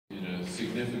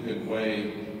significant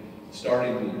way,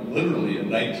 starting literally in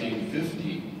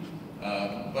 1950,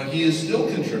 but he is still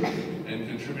contributing, and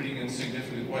contributing in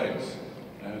significant ways.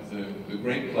 I have the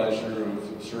great pleasure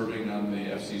of serving on the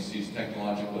FCC's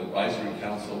Technological Advisory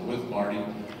Council with Marty,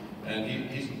 and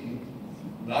he's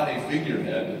not a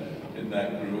figurehead in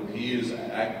that group. He is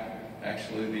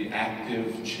actually the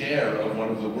active chair of one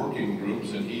of the working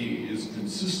groups, and he is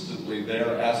consistently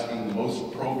there asking the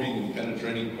most probing and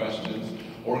penetrating questions,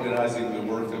 organizing the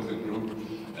work of the group,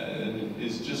 and it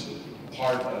is just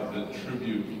part of the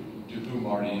tribute to who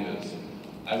Marty is.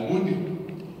 I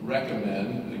would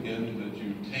recommend, again, that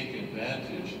you take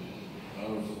advantage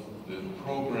of the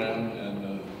program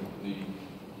and the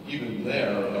even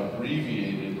there,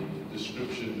 abbreviated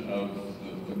description of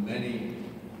the many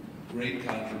great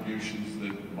contributions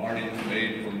that Marty has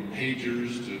made, from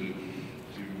pagers to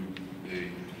the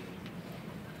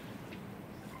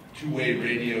two-way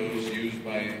radios used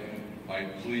by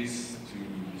police, to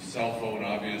cell phone,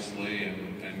 obviously,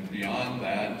 and beyond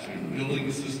that, to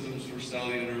billing systems for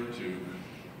cellular, to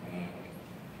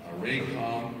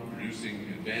Raycom, producing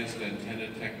advanced antenna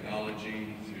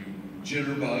technology, to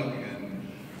Jitterbug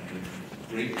and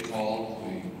Great Call,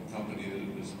 the company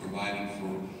that has provided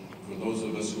for those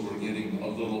of us who are getting a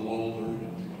little older,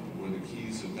 where the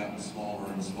keys have gotten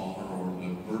smaller and smaller, or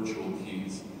the virtual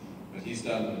keys. But he's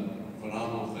done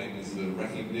phenomenal things. The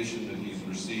recognition that he's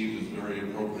received is very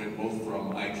appropriate, both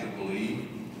from IEEE,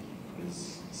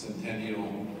 his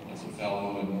Centennial, as a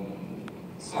fellow and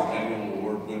Centennial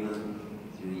Award winner,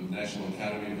 through the National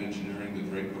Academy of Engineering, the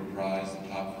Draper Prize, the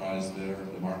top prize there,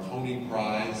 the Marconi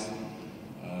Prize,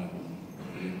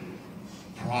 the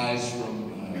prize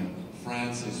from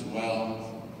France as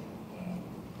well.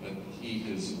 But he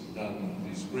has done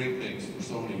these great things for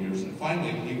so many years. And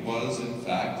finally, he was, in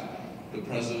fact, the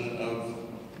president of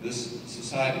this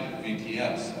society,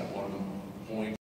 VTS,